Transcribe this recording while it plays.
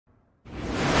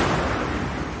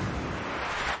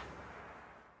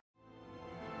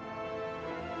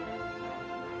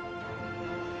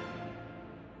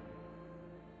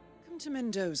to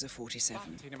Mendoza,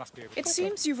 47. It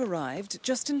seems you've arrived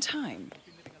just in time.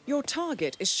 Your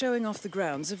target is showing off the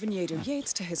grounds of Vinedo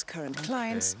Yates to his current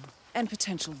clients and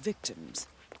potential victims,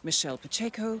 Michelle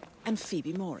Pacheco and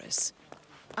Phoebe Morris.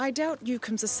 I doubt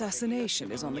Newcomb's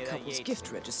assassination is on the couple's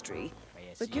gift registry,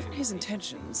 but given his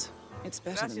intentions, it's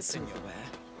better than silverware.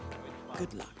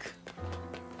 Good luck.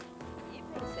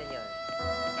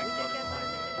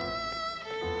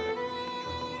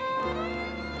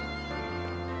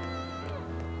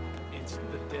 It's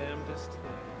the damnedest thing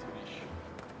to be sure.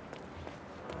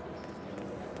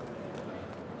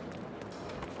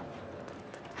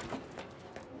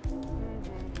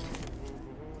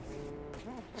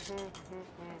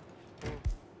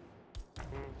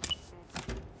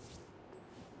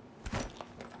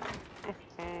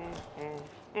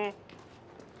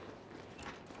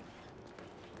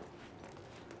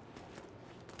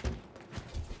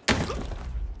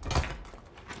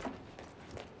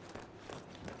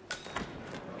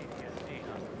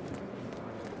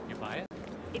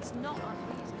 It's not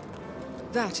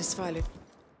unreasonable. That is Philo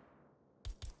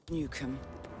Newcomb,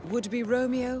 would-be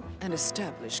Romeo and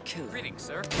established killer. Greetings,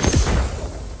 sir.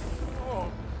 Oh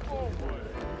boy.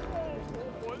 Oh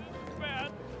boy, this is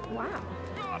bad. Wow.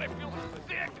 God, I feel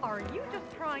sick. Are you just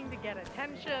trying to get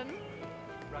attention?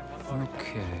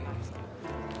 Okay.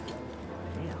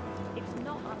 It's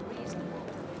not unreasonable.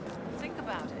 Think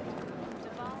about it.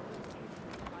 Deval.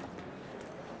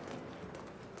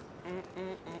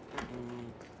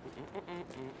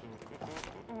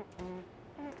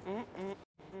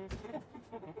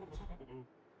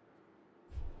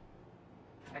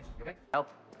 Hey, you okay? Help.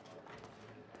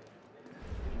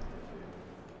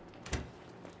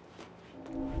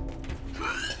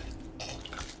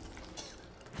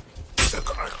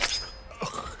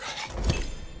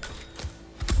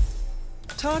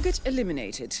 Target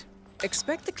eliminated.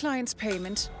 Expect the client's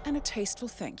payment and a tasteful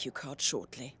thank you card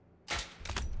shortly.